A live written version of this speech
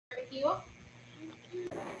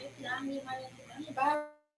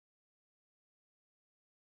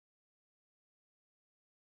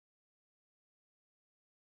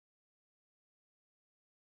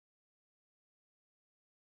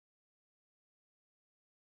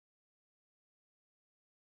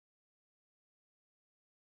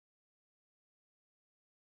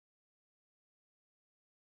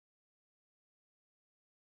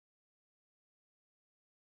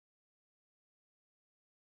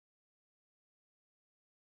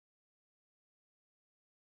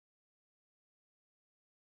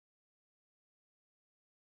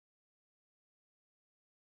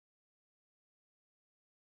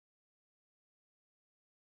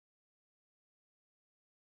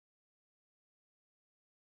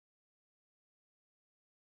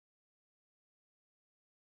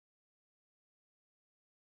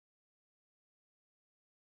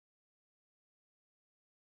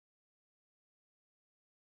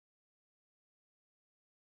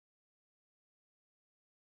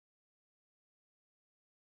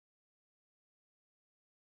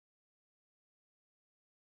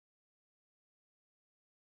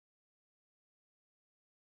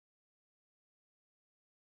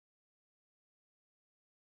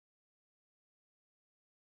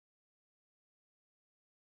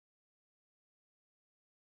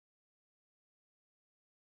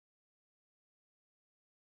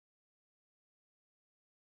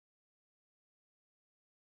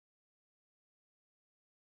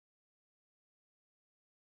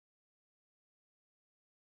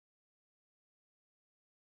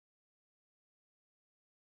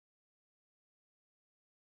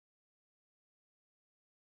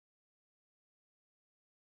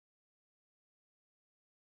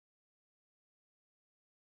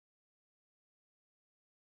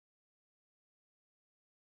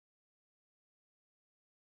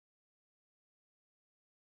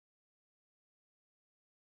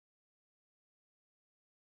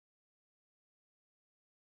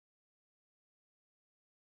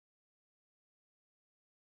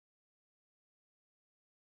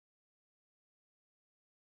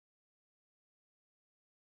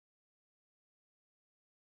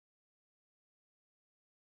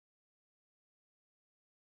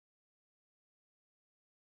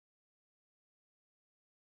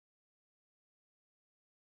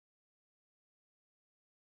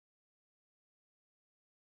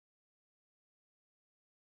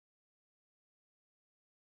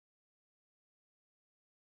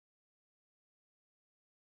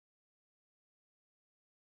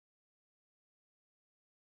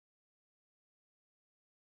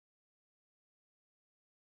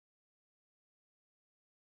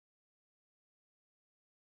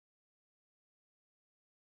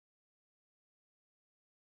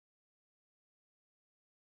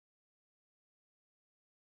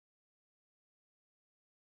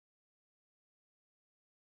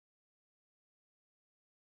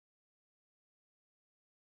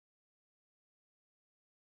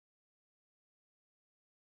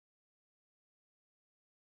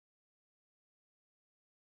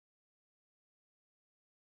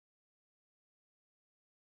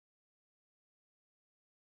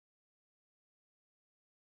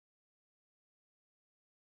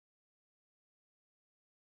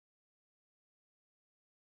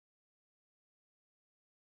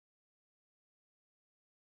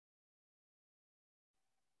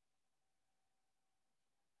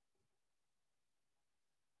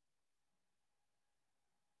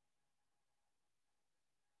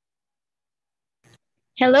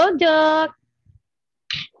Hello, Doc.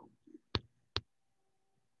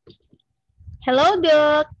 Hello,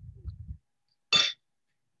 Doc.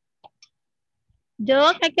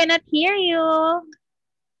 Doc, I cannot hear you.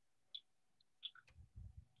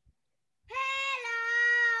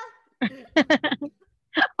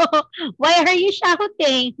 Why are you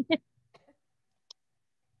shouting?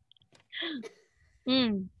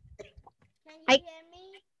 Hmm. Can you I hear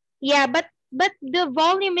me? Yeah, but the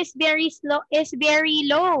volume is very slow. Is very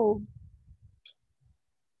low.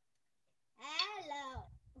 Hello.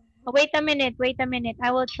 Oh, wait a minute. Wait a minute.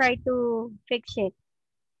 I will try to fix it.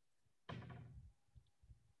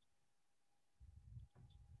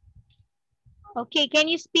 Okay. Can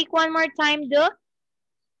you speak one more time, Doc?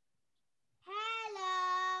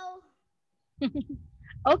 Hello.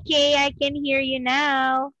 Okay, I can hear you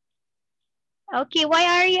now. Okay. Why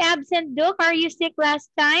are you absent, Doc? Are you sick last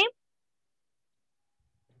time?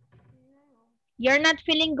 No. You're not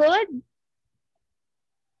feeling good?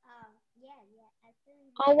 Yeah. I feel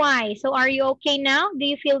Oh, good. why? So are you okay now? Do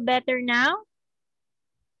you feel better now?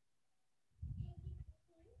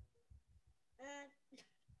 Uh,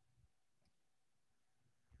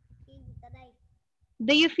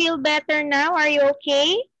 Do you feel better now? Are you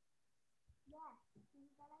okay?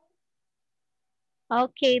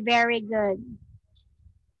 Okay, very good.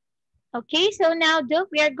 Okay, so now, Duke,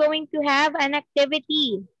 we are going to have an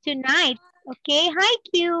activity tonight. Okay, hi,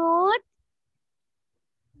 cute.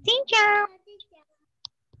 Xin chào.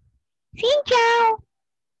 Xin chào.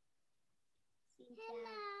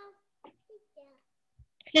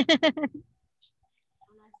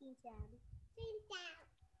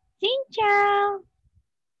 Xin chào.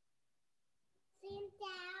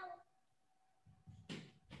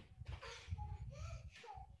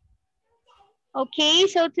 Okay,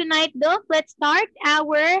 so tonight, Duke, let's start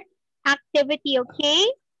our activity, okay?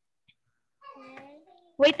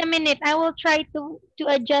 Wait a minute, I will try to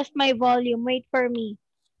adjust my volume. Wait for me.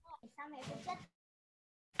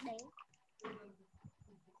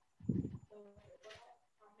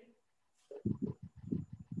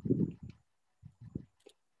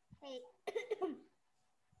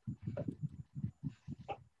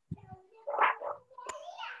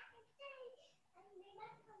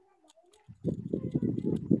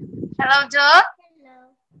 Hello, Duke. Hello.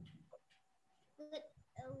 Good.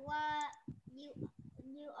 What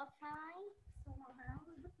you are fine?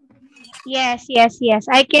 Yes, yes, yes.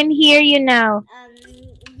 I can hear you now.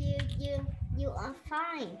 You are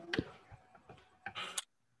fine.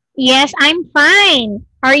 Yes, I'm fine.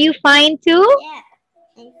 Are you fine too? Yeah,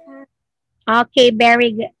 I'm fine. Okay,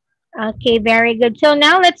 very good. Okay, very good. So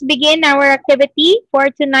now let's begin our activity for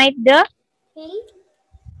tonight, Duke. Okay.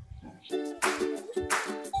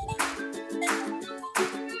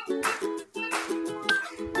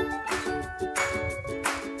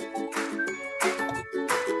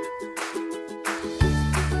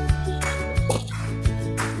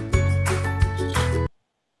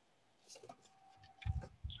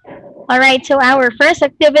 All right, so our first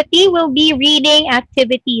activity will be reading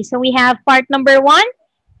activity. So we have part number 1,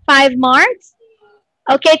 5 marks.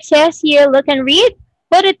 Okay, it says here, look and read.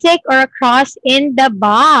 Put a tick or a cross in the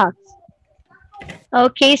box.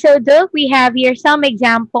 Okay, so Duke, we have here some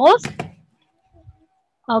examples.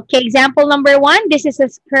 Okay, example number 1, this is a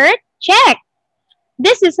skirt. Check.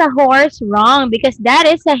 This is a horse. Wrong, because that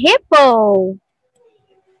is a hippo.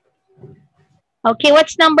 Okay,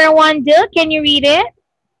 what's number 1, Duke? Can you read it?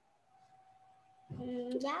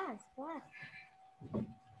 Yes. What?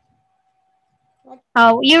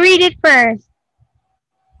 Oh, you read it first.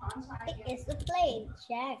 It is a plane.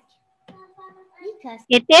 Check. Because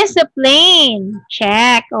It is a plane.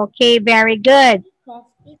 Check. Okay, very good.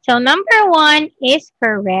 So number 1 is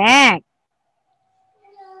correct.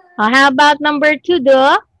 How about number 2,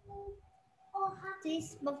 Duke?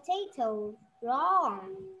 this potato.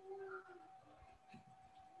 Wrong.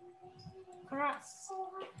 Cross.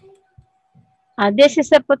 This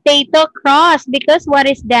is a potato cross because what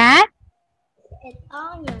is that? It's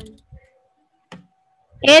onion.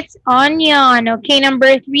 It's onion. Okay,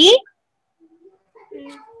 number 3.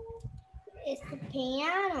 It's the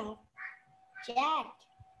piano. Jack.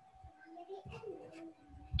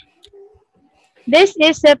 This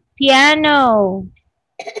is a piano.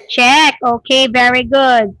 Check. Okay, very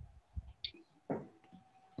good.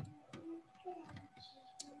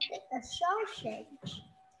 A sausage.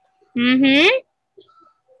 Mm-hmm.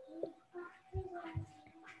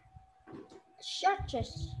 Sausage.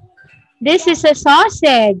 This is a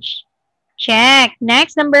sausage. Check.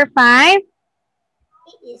 Next, number 5. It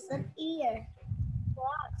is an ear.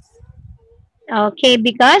 Cross. Okay,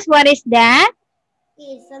 because what is that?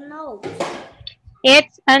 It's a nose.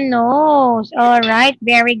 It's a nose. All right,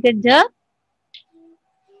 very good, Duke.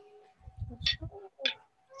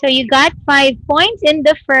 So you got 5 points in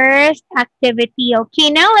the first activity. Okay,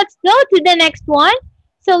 now let's go to the next one.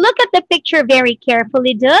 So look at the picture very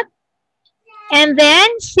carefully, Duke. And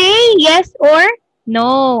then say yes or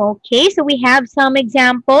no. Okay, so we have some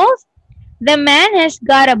examples. The man has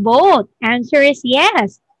got a boat. Answer is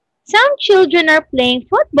yes. Some children are playing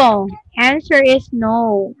football. Answer is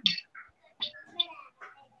no.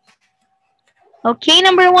 Okay,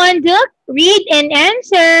 number 1, Duke. Read and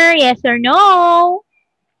answer. Yes or no.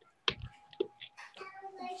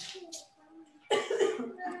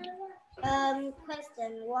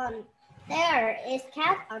 Question 1. There is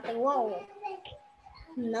cat on the wall.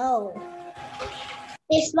 No.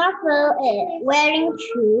 Is Marvel wearing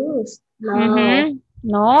shoes? No. Mm-hmm.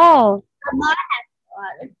 No. A boy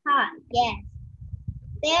has a car. Yes.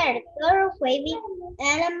 There is a girl waving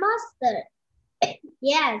and a monster.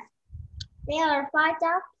 Yes. There are 5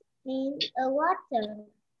 ducks in the water.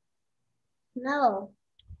 No.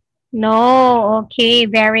 No. Okay,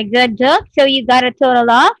 very good, Duke. So you got a total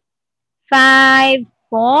of 5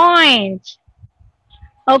 points.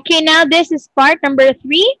 Okay, now this is part number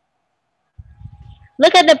 3.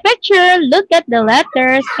 Look at the picture, look at the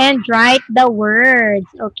letters, and write the words.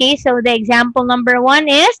 Okay, so the example number 1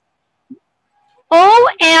 is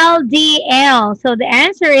OLDL. So the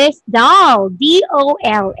answer is doll,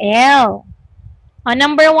 DOLL. On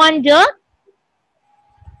number 1, Duke?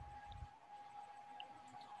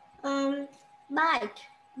 Bike.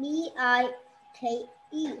 BIKE.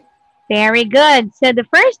 Very good. So the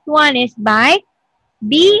first one is bike,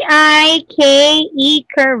 BIKE,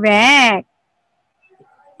 correct.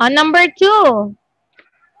 On number 2,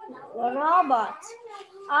 Robot.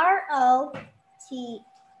 R-O-T.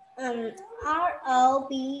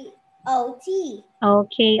 R-O-B-O-T.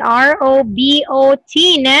 okay,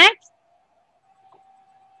 ROBOT. Next,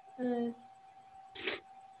 Um,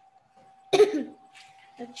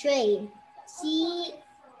 Train. Train.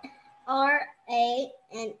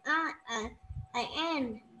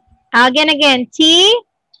 again, T,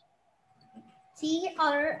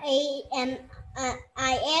 Train.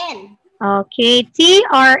 okay,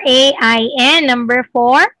 TRAIN. Number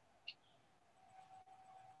 4,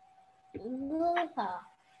 Goha.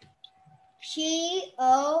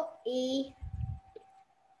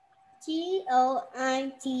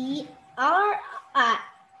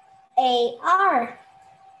 GOETOITRAR.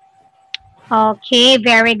 okay,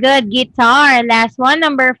 very good. Guitar. Last one,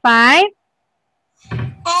 number 5,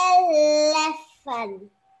 Elephant.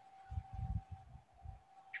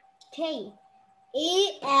 KELE.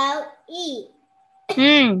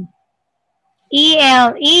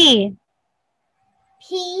 ELE.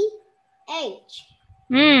 PH.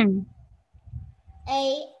 Hmm.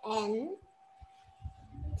 ANT.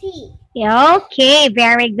 Okay,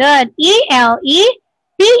 very good.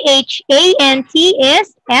 ELEPHANT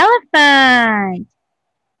is elephant.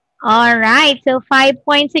 All right, so 5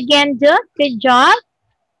 points again, Duke. Good job.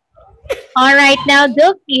 All right, now,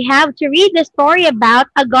 Duke, you have to read the story about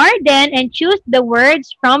a garden and choose the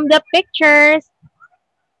words from the pictures.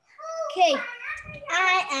 Okay.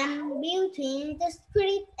 I am between the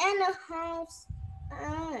street and a house.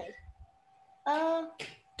 A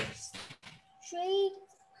street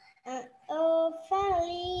and a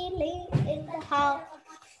family live in the house.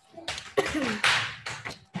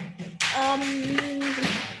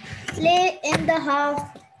 Live in the house.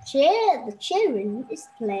 The children is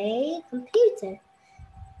play computer.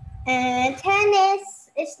 And tennis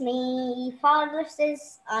is me. Father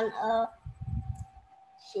sits on a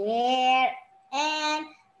chair and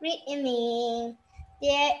reading.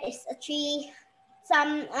 There is a tree.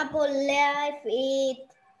 Some apple left it.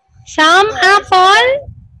 Some apple.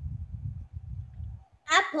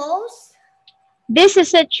 Apples. This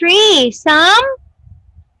is a tree. Some.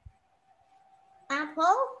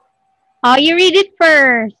 Apple. Oh, you read it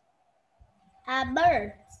first.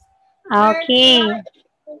 Birds. Okay. Birds.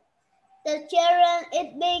 The children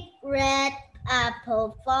eat big red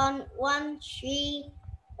apple from one tree.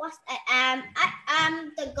 What I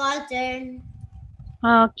am the garden.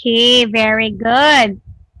 Okay, very good.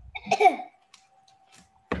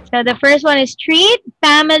 So the first one is street,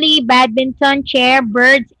 family, badminton, chair,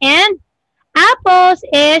 birds, and apples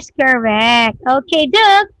is correct. Okay,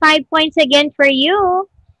 Duke, 5 points again for you.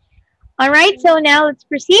 All right, so now let's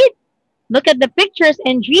proceed. Look at the pictures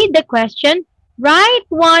and read the question. Write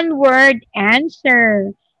one word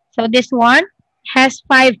answer. So this one has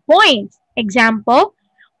 5 points. Example,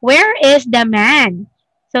 where is the man?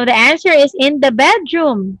 So the answer is in the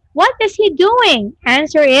bedroom. What is he doing?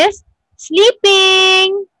 Answer is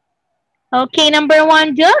sleeping. Okay, number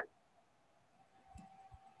 1, Duke.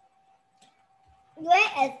 Where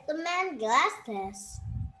is the man glasses?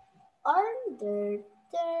 Under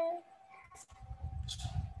the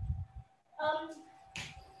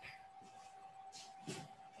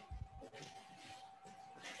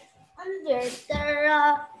under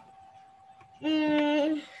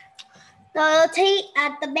the tea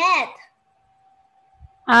at the bed.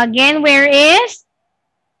 Again, where is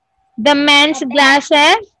the man's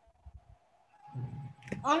glasses?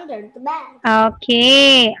 Under the bed.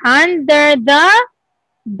 Okay, under the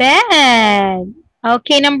bed.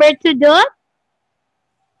 Okay, number 2, Duke.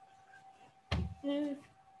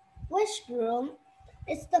 Which room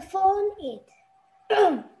is the phone in?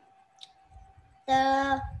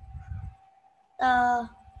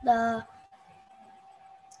 the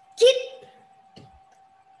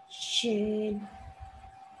kitchen.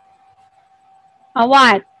 A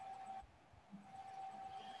what?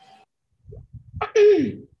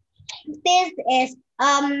 This is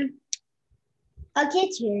a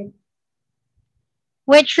kitchen.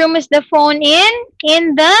 Which room is the phone in?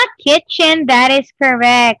 In the kitchen. That is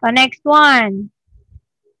correct. Next one.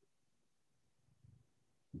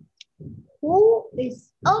 Who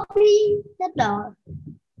is opening the door?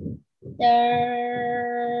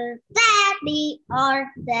 The daddy or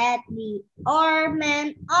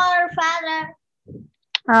man or father.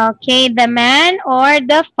 Okay, the man or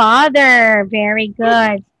the father. Very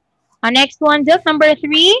good. Next one, Duke, number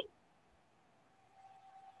 3.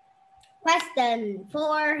 Question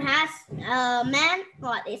 4 has a man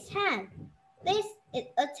on his hand. This is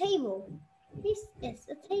a table. This is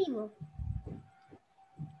a table.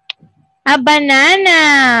 A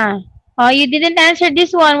banana. Oh, you didn't answer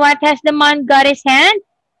this one. What has the man got his hand?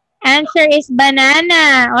 Answer is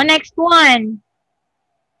banana. Next one.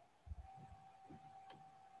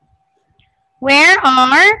 Where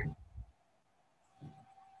are?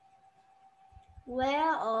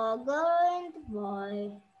 Where are going the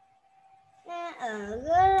boy? Where are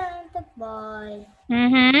going the boy?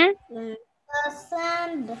 Mm-hmm. In the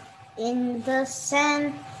sand. In the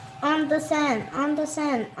sand. On the sand. On the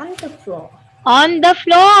sand. On the floor. On the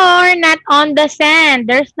floor, not on the sand.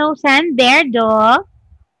 There's no sand there, though.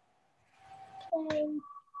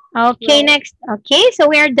 Okay, Where next. Okay, so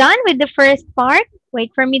we are done with the first part.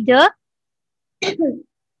 Wait for me, duh.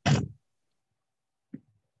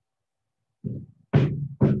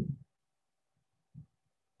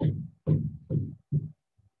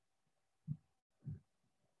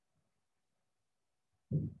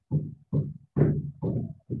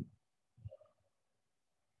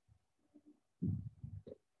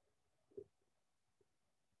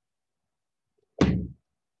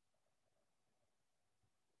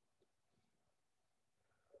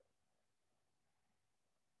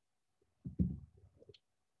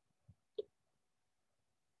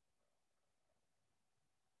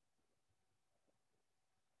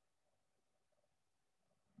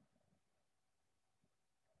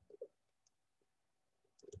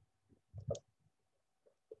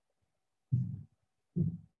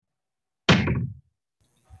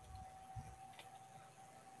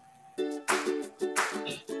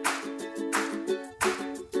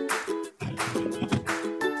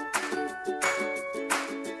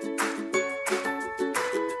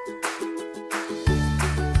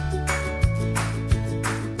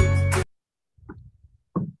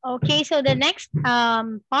 Okay, so the next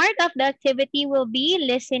part of the activity will be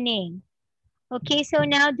listening. Okay, so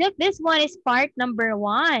now Duke, this one is part number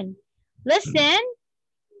 1. Listen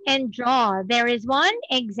and draw. There is one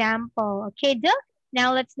example. Okay, Duke,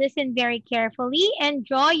 now let's listen very carefully and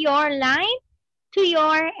draw your line to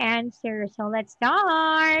your answer. So let's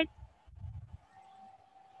start.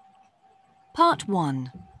 Part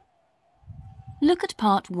 1. Look at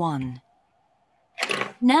part 1.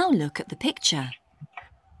 Now look at the picture.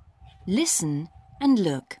 Listen and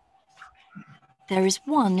look. There is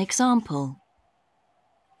one example.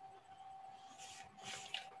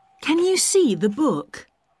 Can you see the book?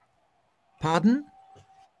 Pardon?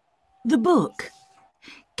 The book.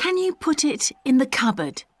 Can you put it in the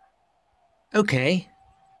cupboard? Okay,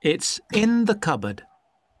 it's in the cupboard.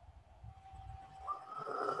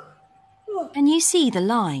 Can you see the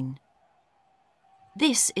line?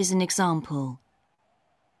 This is an example.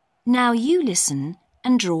 Now you listen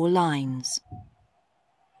and draw lines.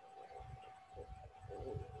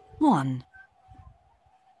 1.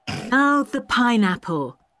 Now the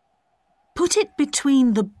pineapple. Put it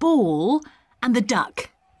between the ball and the duck.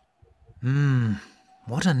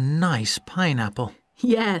 What a nice pineapple.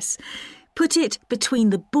 Yes. Put it between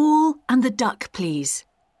the ball and the duck, please.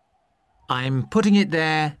 I'm putting it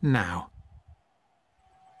there now.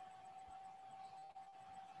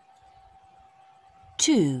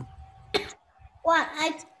 2. What?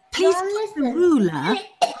 Please don't put the listen. ruler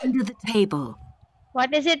under the table.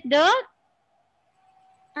 What is it, Duke?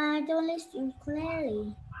 I don't listen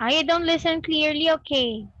clearly. You don't listen clearly,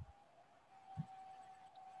 okay.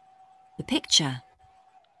 The picture.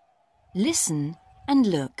 Listen and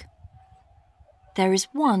look. There is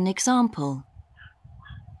one example.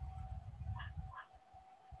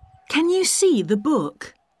 Can you see the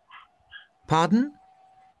book? Pardon?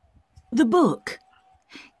 The book.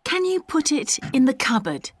 Can you put it in the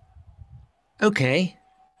cupboard? Okay,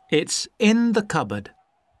 it's in the cupboard.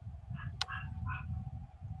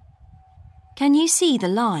 Can you see the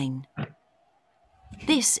line?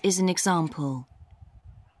 This is an example.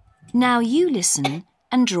 Now you listen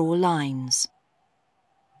and draw lines.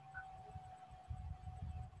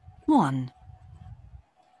 1.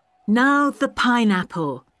 Now the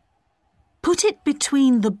pineapple. Put it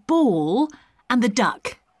between the ball and the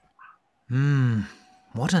duck.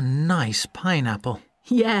 What a nice pineapple.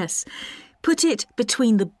 Yes. Put it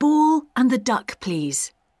between the ball and the duck,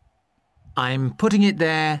 please. I'm putting it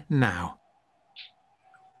there now.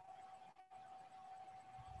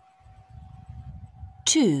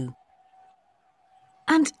 2.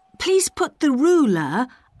 And please put the ruler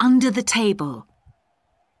under the table.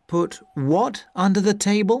 Put what under the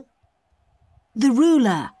table? The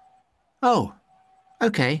ruler. Oh,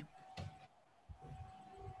 okay.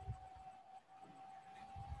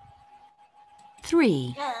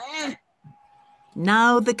 3.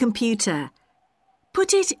 Now the computer.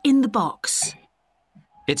 Put it in the box.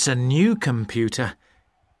 It's a new computer.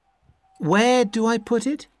 Where do I put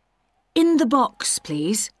it? In the box,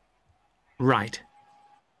 please. Right.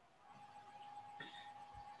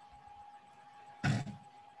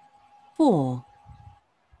 4.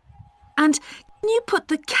 And can you put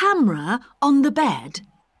the camera on the bed?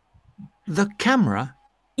 The camera?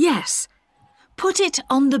 Yes. Put it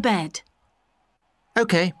on the bed.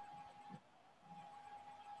 Okay.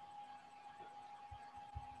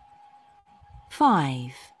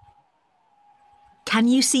 5. Can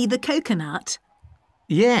you see the coconut?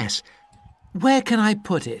 Yes. Where can I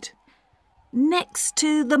put it? Next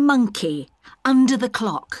to the monkey, under the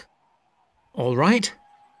clock. All right.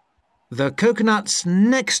 The coconut's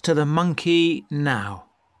next to the monkey now.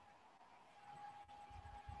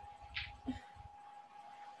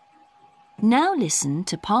 Now listen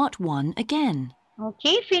to part 1 again.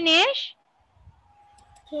 Okay, finish.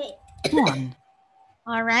 Okay. 1.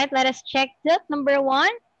 All right, let us check duck number 1.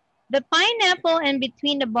 The pineapple in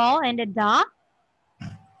between the ball and the duck.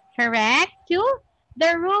 Correct. 2.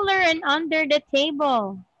 The ruler and under the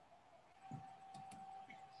table.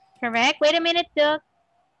 Correct. Wait a minute, duck.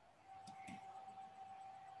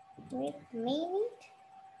 Wait a minute.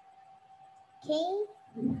 Okay.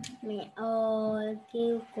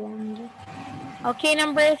 Okay,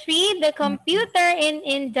 number 3. The computer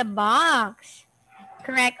in the box.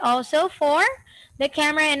 Correct. Also 4. The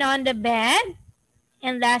camera and on the bed.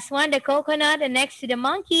 And last one, the coconut and next to the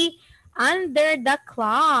monkey under the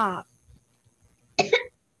clock.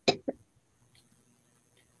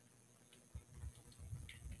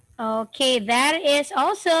 Okay, that is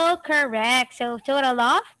also correct. So total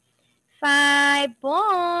of 5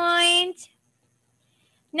 points.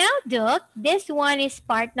 Now, Duke, this one is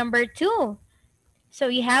part number 2. So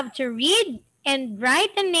you have to read and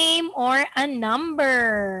write a name or a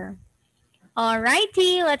number.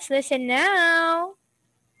 Alrighty, let's listen now.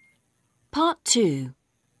 Part 2.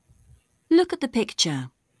 Look at the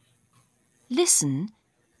picture. Listen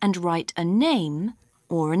and write a name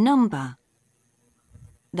or a number.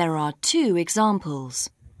 There are 2 examples.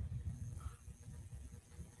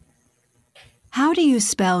 How do you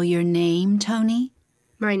spell your name, Tony?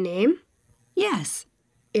 My name? Yes.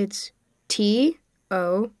 It's Tony.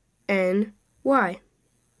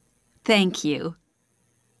 Thank you.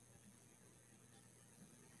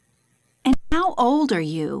 And how old are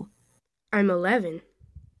you? I'm 11.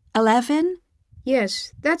 11?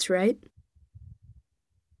 Yes, that's right.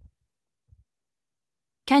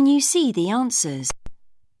 Can you see the answers?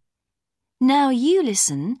 Now you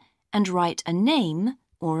listen and write a name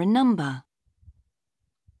or a number.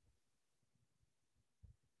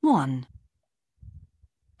 1.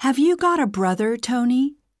 Have you got a brother,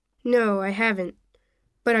 Tony? No, I haven't.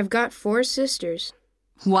 But I've got 4 sisters.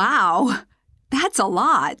 Wow, that's a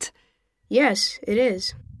lot. Yes, it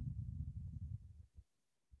is.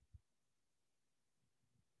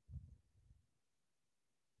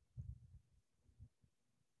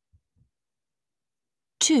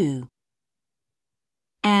 2.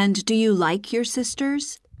 And do you like your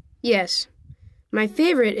sisters? Yes. My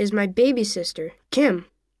favorite is my baby sister, Kim.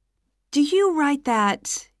 Do you write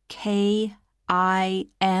that Kim?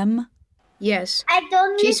 Yes. I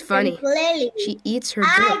don't She's listen funny. clearly. She eats her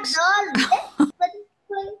I bricks. don't listen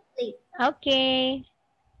clearly. Okay.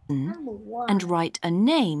 Number 1. And write a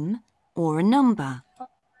name or a number.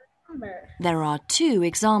 Number. There are 2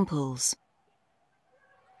 examples.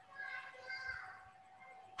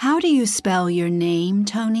 How do you spell your name,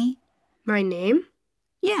 Tony? My name?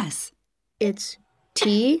 Yes. It's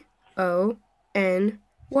Tony.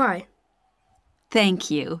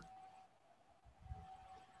 Thank you.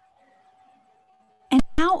 And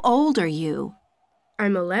how old are you?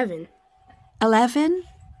 I'm 11. 11?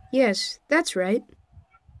 Yes, that's right.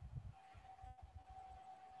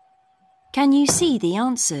 Can you see the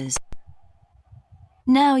answers?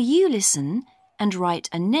 Now you listen and write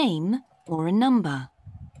a name or a number.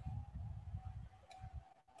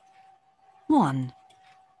 1.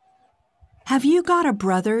 Have you got a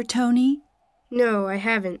brother, Tony? No, I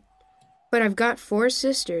haven't. But I've got 4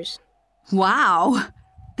 sisters. Wow,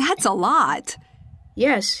 that's a lot.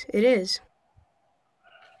 Yes, it is.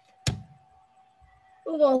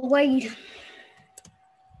 Oh, wait.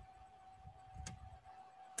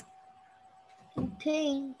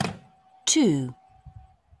 Okay. 2.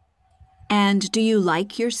 And do you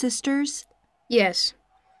like your sisters? Yes.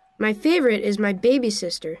 My favorite is my baby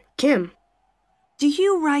sister, Kim. Do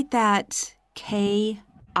you write that K-I-M?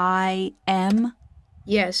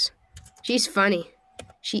 Yes. She's funny.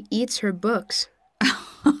 She eats her books.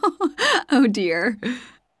 Oh dear.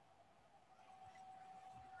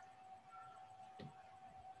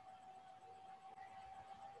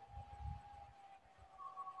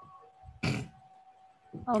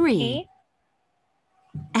 Okay.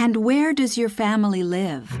 And where does your family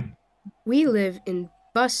live? We live in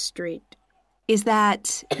Bus Street. Is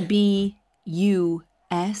that B-U-S?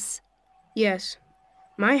 Yes.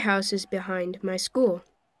 My house is behind my school.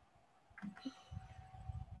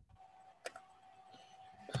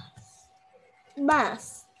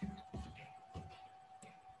 Bus.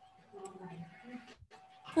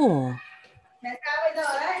 4.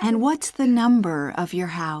 And what's the number of your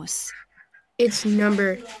house? It's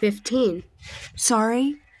number 15.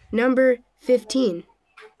 Sorry? Number 15.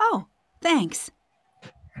 Oh, thanks.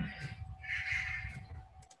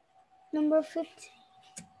 Number 15.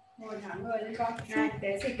 Ngồi thẳng người lên con. Này,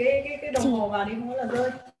 để xịt cái đồng hồ vào đi, không có là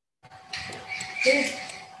rơi. Đi.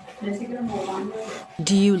 Để xịt cái đồng hồ vào rơi.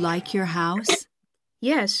 Do you like your house?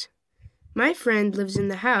 Yes. My friend lives in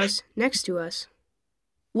the house next to us.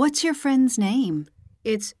 What's your friend's name?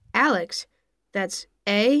 It's Alex. That's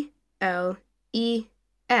A-L-E-X.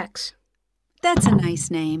 That's a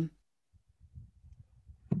nice name.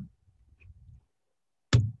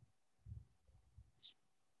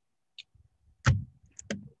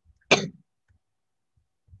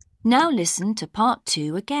 Now listen to part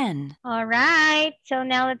 2 again. All right. So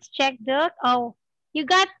now let's check the. Oh, you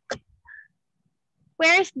got.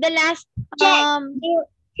 Where's the last?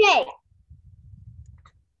 Check.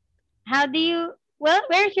 How do you? Well,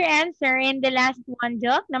 where's your answer in the last one,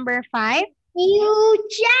 Duck? Number 5. You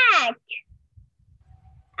check.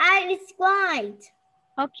 I is right.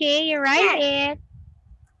 Okay, you write it.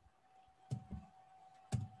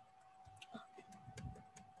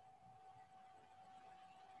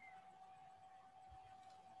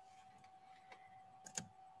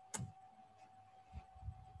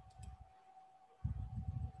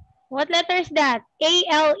 What letter is that?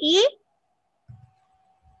 A-L-E?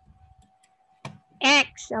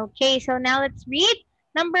 X. Okay, so now let's read.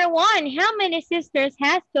 Number 1, how many sisters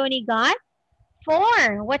has Tony got?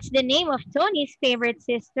 4. What's the name of Tony's favorite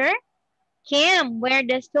sister? Kim. Where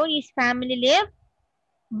does Tony's family live?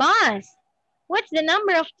 Bus. What's the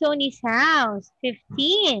number of Tony's house?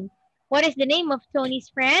 15. What is the name of Tony's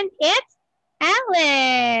friend? It's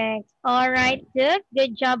Alex. All right, Duke.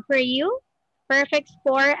 Good job for you. Perfect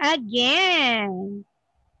score again.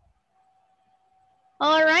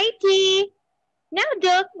 All righty. Now,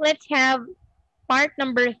 Duke, let's have part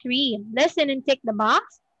number 3. Listen and tick the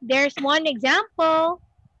box. There's one example.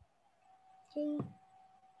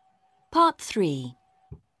 Part 3.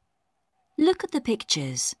 Look at the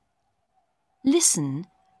pictures. Listen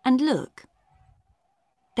and look.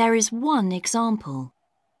 There is one example.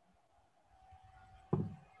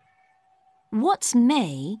 What's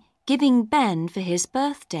May giving Ben for his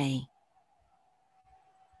birthday?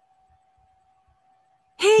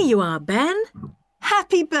 Here you are, Ben.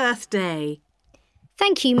 Happy birthday.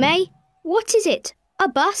 Thank you, May. What is it? A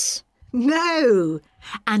bus? No,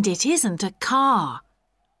 and it isn't a car.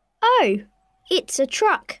 Oh, it's a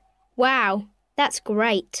truck. Wow, that's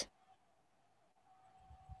great.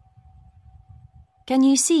 Can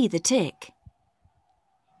you see the tick?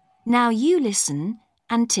 Now you listen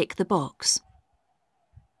and tick the box.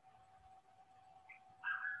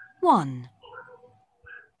 1.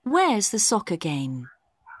 Where's the soccer game?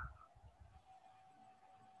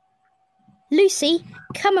 Lucy,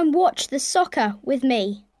 come and watch the soccer with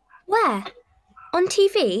me. Where? On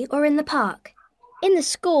TV or in the park? In the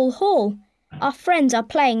school hall. Our friends are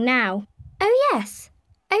playing now. Oh, yes.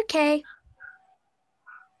 OK.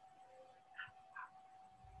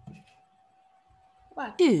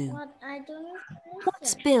 What? 2. What I don't listen.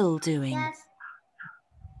 What's Bill doing? Yes.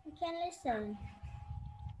 You can listen.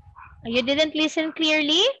 You didn't listen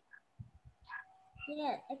clearly?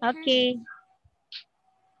 Yes. I can. Okay.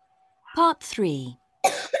 Part 3.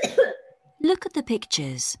 Look at the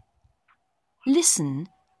pictures. Listen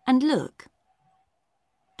and look.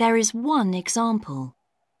 There is one example.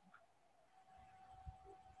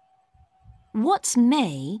 What's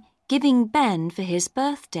May giving Ben for his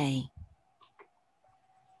birthday?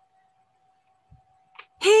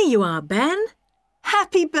 Here you are, Ben.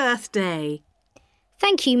 Happy birthday.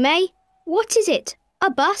 Thank you, May. What is it?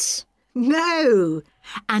 A bus? No,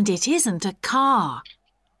 and it isn't a car.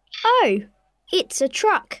 Oh, it's a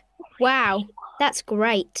truck. Wow, that's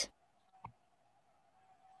great.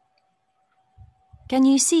 Can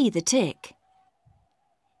you see the tick?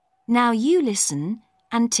 Now you listen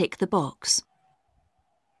and tick the box.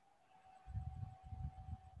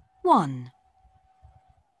 1.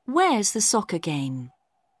 Where's the soccer game?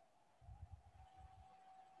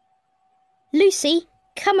 Lucy,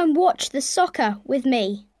 come and watch the soccer with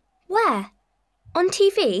me. Where? On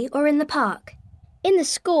TV or in the park? In the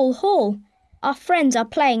school hall. Our friends are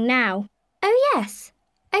playing now. Oh, yes.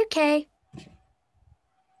 OK.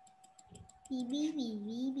 B, B, B,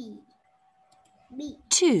 B, B. B.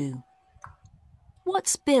 2.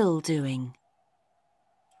 What's Bill doing?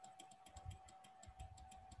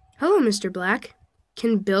 Hello, Mr. Black.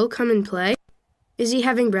 Can Bill come and play? Is he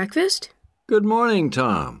having breakfast? Good morning,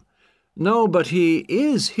 Tom. No, but he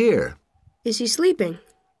is here. Is he sleeping?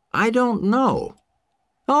 I don't know.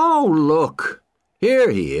 Oh, look.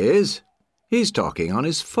 Here he is. He's talking on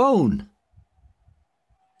his phone.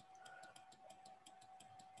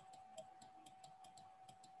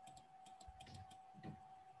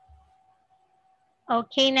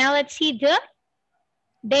 Okay, now let's see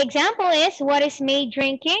the example is, what is May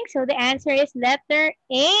drinking? So the answer is letter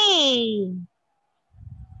A.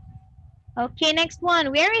 Okay, next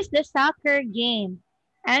one. Where is the soccer game?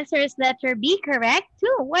 Answer is letter B, correct?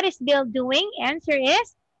 2. What is Bill doing? Answer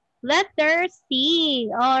is letter C.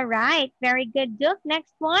 All right, very good, Duke.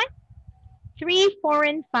 Next one. 3, 4,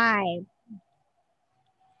 and 5.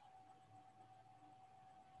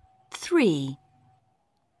 3.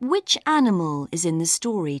 Which animal is in the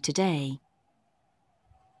story today?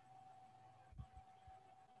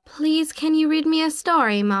 Please, can you read me a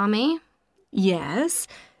story, Mommy? Yes,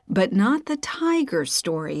 but not the tiger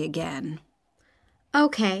story again.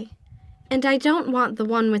 Okay. And I don't want the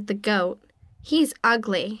one with the goat. He's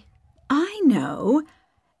ugly. I know.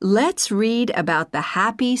 Let's read about the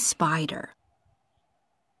happy spider.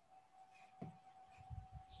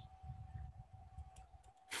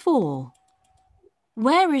 Four.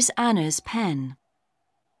 Where is Anna's pen?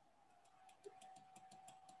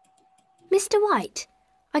 Mr. White,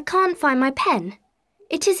 I can't find my pen.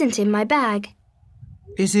 It isn't in my bag.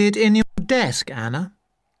 Is it in your desk, Anna?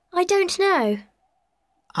 I don't know.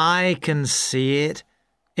 I can see it.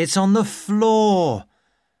 It's on the floor.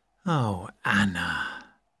 Oh, Anna.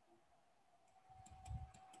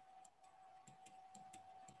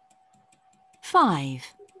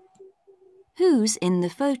 5. Who's in the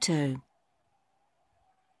photo?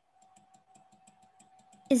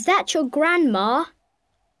 Is that your grandma?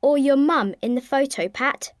 Or your mum in the photo,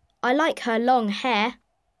 Pat? I like her long hair.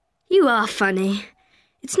 You are funny.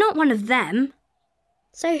 It's not one of them.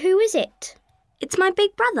 So who is it? It's my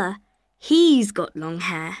big brother. He's got long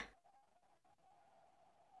hair.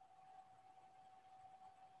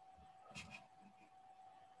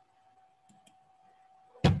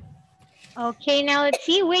 Okay, now let's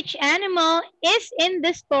see which animal is in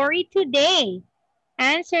the story today.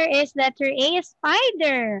 Answer is letter A, a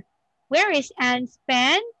spider. Where is Anne's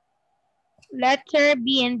pen? Letter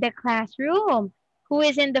B, in the classroom. Who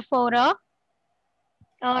is in the photo?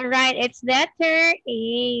 All right, it's letter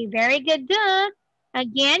A. Very good, Duke.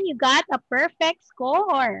 Again, you got a perfect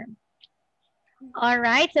score. All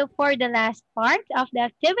right, so for the last part of the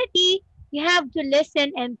activity, you have to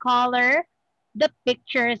listen and color the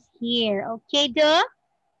pictures here. Okay, Duke?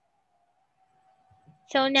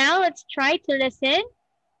 So now let's try to listen.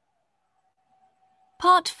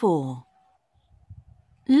 Part 4.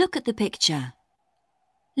 Look at the picture.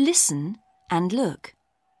 Listen and look.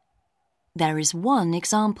 There is one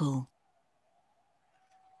example.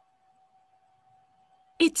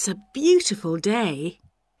 It's a beautiful day.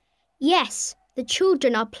 Yes, the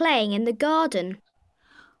children are playing in the garden.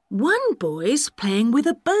 One boy's playing with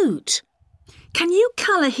a boat. Can you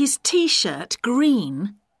colour his t-shirt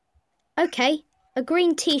green? Okay, a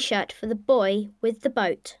green t-shirt for the boy with the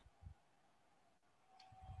boat.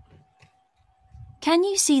 Can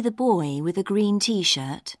you see the boy with a green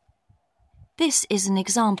t-shirt? This is an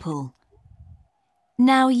example.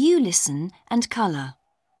 Now you listen and colour.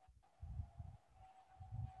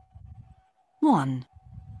 1.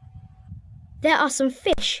 There are some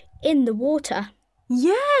fish in the water.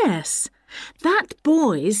 Yes, that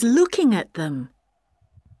boy's looking at them.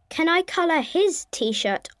 Can I colour his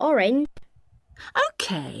t-shirt orange?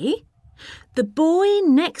 OK. The boy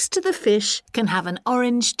next to the fish can have an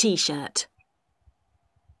orange t-shirt.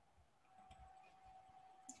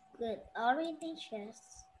 Good. Orange dishes.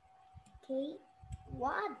 Okay.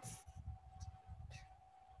 What?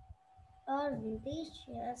 Orange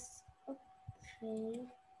dishes. Okay.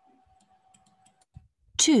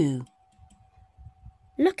 2.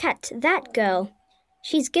 Look at that girl.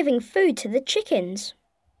 She's giving food to the chickens.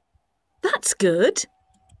 That's good.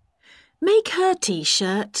 Make her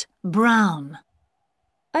t-shirt brown.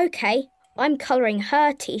 OK, I'm colouring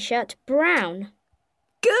her t-shirt brown.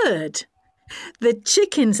 Good. The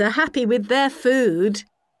chickens are happy with their food.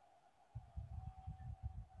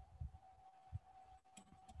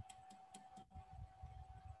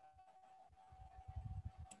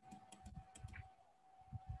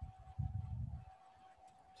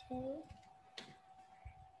 Okay.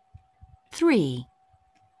 3.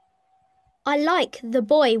 I like the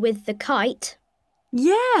boy with the kite.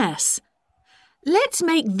 Yes. Let's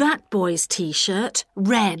make that boy's t-shirt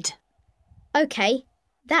red. OK,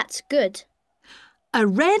 that's good. A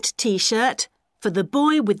red t-shirt for the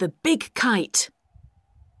boy with the big kite.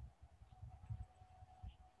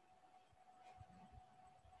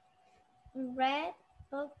 Red.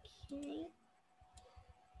 Okay.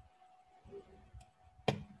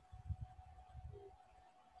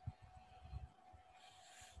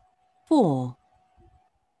 4.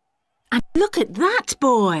 And look at that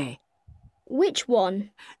boy. Which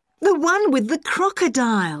one? The one with the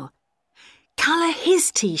crocodile. Colour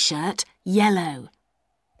his t-shirt yellow.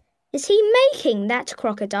 Is he making that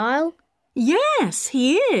crocodile? Yes,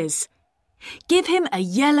 he is. Give him a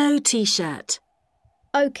yellow t-shirt.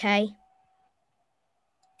 OK.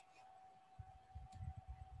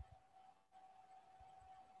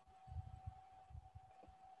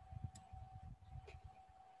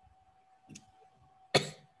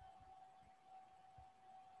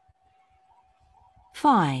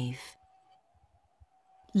 Five.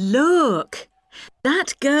 Look,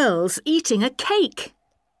 that girl's eating a cake.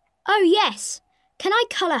 Oh, yes. Can I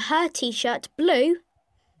colour her t-shirt blue?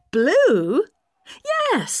 Blue?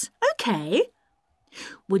 Yes, OK.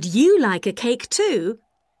 Would you like a cake too?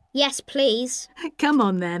 Yes, please. Come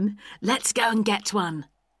on then, let's go and get one.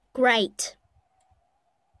 Great.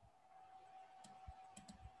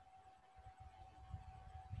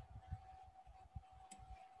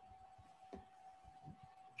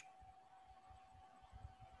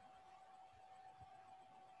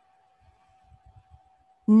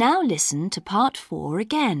 Now listen to part 4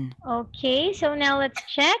 again. Okay, so now let's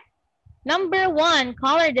check. Number 1,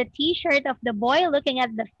 color the t-shirt of the boy looking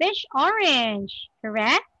at the fish orange.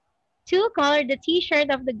 Correct? 2, color the t-shirt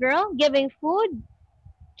of the girl giving food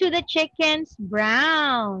to the chickens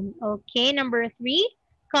brown. Okay, number 3,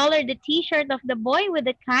 color the t-shirt of the boy with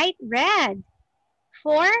the kite red.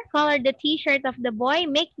 4, color the t-shirt of the boy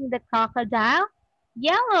making the crocodile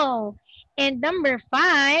yellow. And number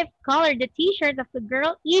 5, color the t-shirt of the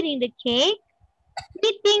girl eating the cake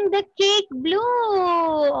blue.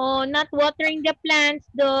 Oh, not watering the plants,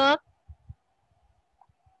 Doc.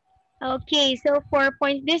 Okay, so 4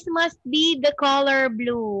 points. This must be the color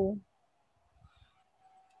blue.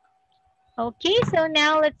 Okay, so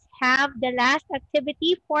now let's have the last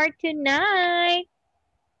activity for tonight.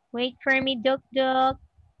 Wait for me, Doc.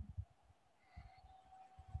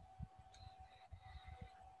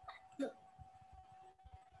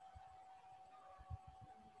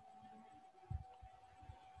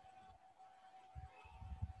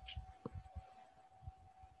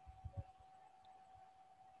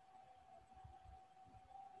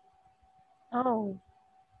 Oh.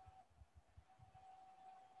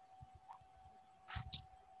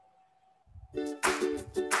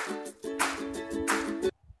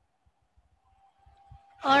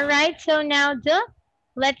 All right, so now, Doc,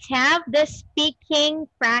 let's have the speaking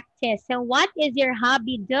practice. So what is your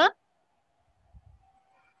hobby, Doc?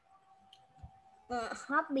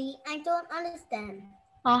 Hobby? I don't understand.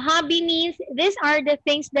 Hobby means these are the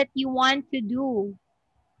things that you want to do.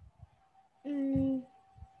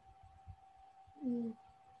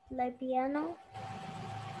 Play piano.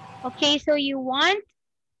 Okay, so you want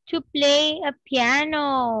to play a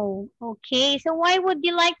piano. Okay, so why would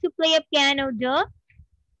you like to play a piano, Doc?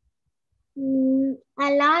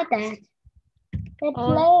 I like that. I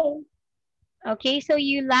play. Okay, so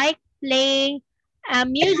you like playing a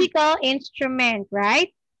musical instrument,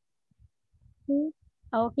 right?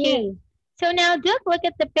 Okay. Yeah. So now, Doc, look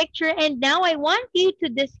at the picture, and now I want you to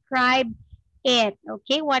describe it.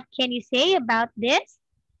 Okay, what can you say about this?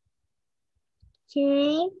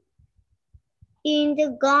 Okay. In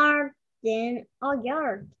the garden or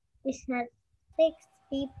yard, it has 6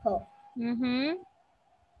 people.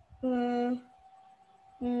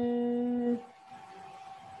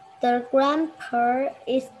 The grandpa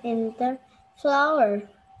is in the flower.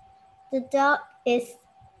 The dog is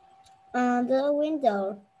on the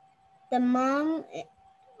window. The mom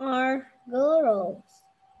are girls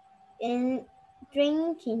in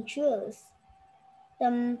drinking juice.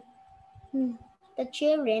 The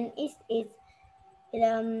children is the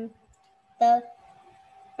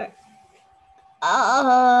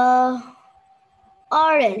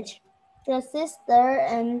orange. The sister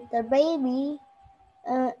and the baby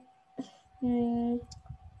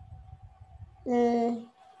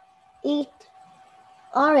eat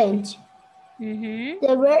orange.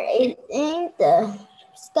 The bird is in the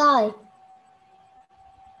sky.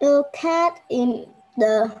 The cat in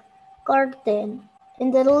the garden.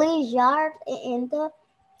 In the little yard. In the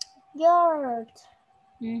yard.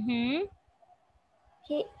 He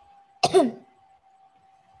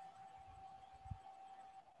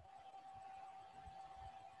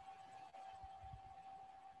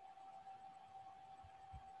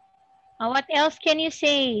What else can you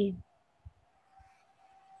say?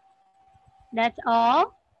 That's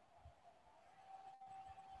all?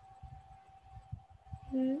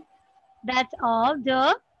 That's all,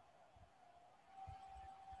 Duck?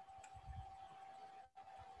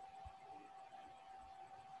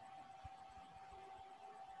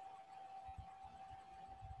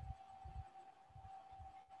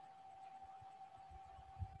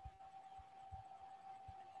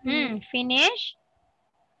 Finish?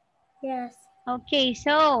 Yes. Okay,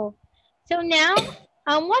 so now,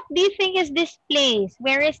 what do you think is this place?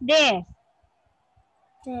 Where is this?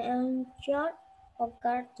 The yard or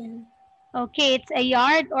garden. Okay, it's a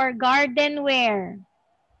yard or garden where?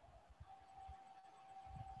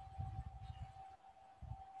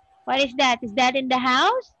 What is that? Is that in the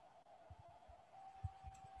house?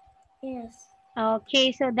 Yes.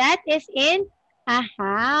 Okay, so that is in a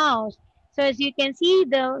house. So as you can see,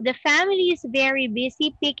 the family is very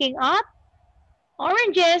busy picking up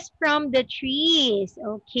oranges from the trees.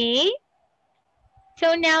 Okay.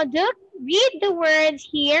 So now, Duke, read the words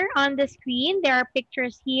here on the screen. There are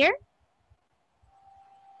pictures here.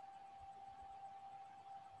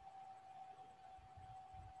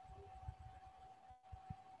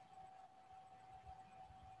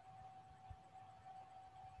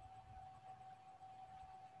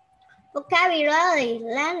 Vocabulary,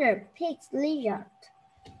 ladder, pigs, lizard.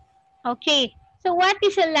 Okay, so what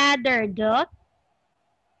is a ladder, Duke?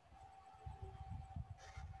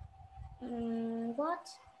 What?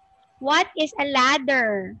 What is a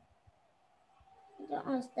ladder? I don't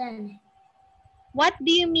understand. What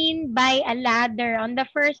do you mean by a ladder? On the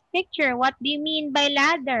first picture, what do you mean by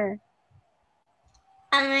ladder?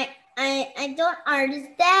 I don't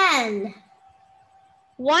understand.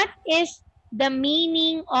 What is the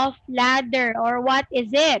meaning of ladder, or what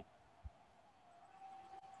is it?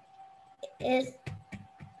 It's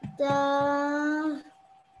the...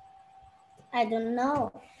 I don't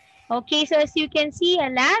know. Okay, so as you can see, a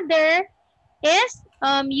ladder is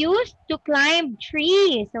used to climb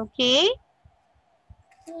trees, okay?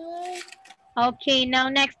 Okay, now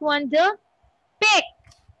next one, the pick.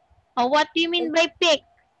 What do you mean by pick?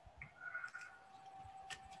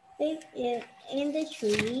 Pick is in the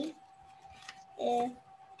tree.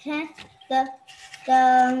 Cat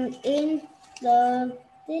in the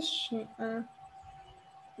dish.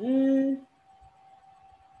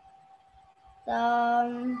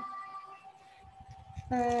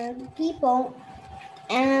 People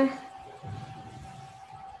and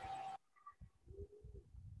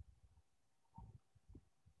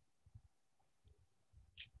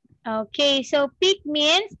Okay, so pick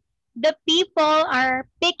means the people are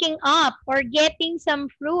picking up or getting some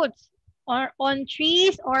fruits or on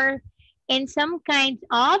trees or in some kinds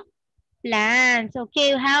of plants.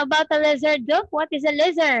 Okay, how about a lizard, Duke? What is a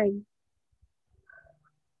lizard?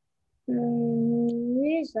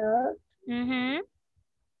 lizard.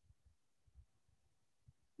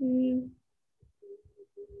 In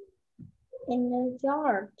the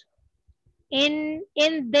yard. In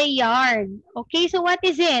the yard. Okay, so what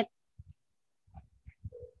is it?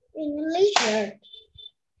 In the lizard.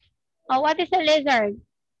 What is a lizard?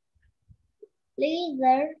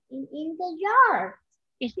 Lizard in the yard.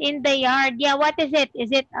 Is in the yard. Yeah, what is it?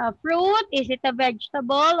 Is it a fruit? Is it a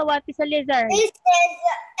vegetable? What is a lizard? It is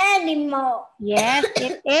an animal. Yes,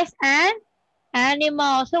 it is an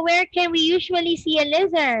animal. So where can we usually see a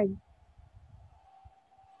lizard?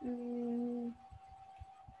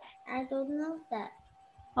 I don't know that.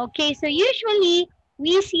 Okay, so usually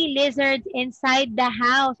we see lizards inside the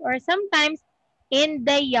house or sometimes in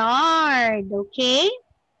the yard. Okay?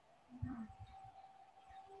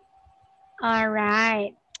 All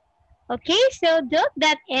right. Okay, so Duke,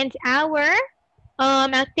 that ends our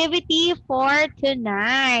activity for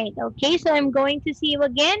tonight. Okay, so I'm going to see you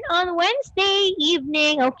again on Wednesday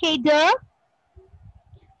evening. Okay, Duke?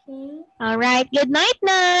 Okay. All right. Good night,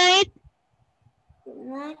 night. Good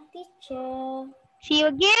night, teacher. See you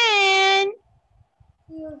again.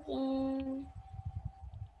 See you again.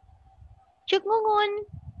 Chukmungun.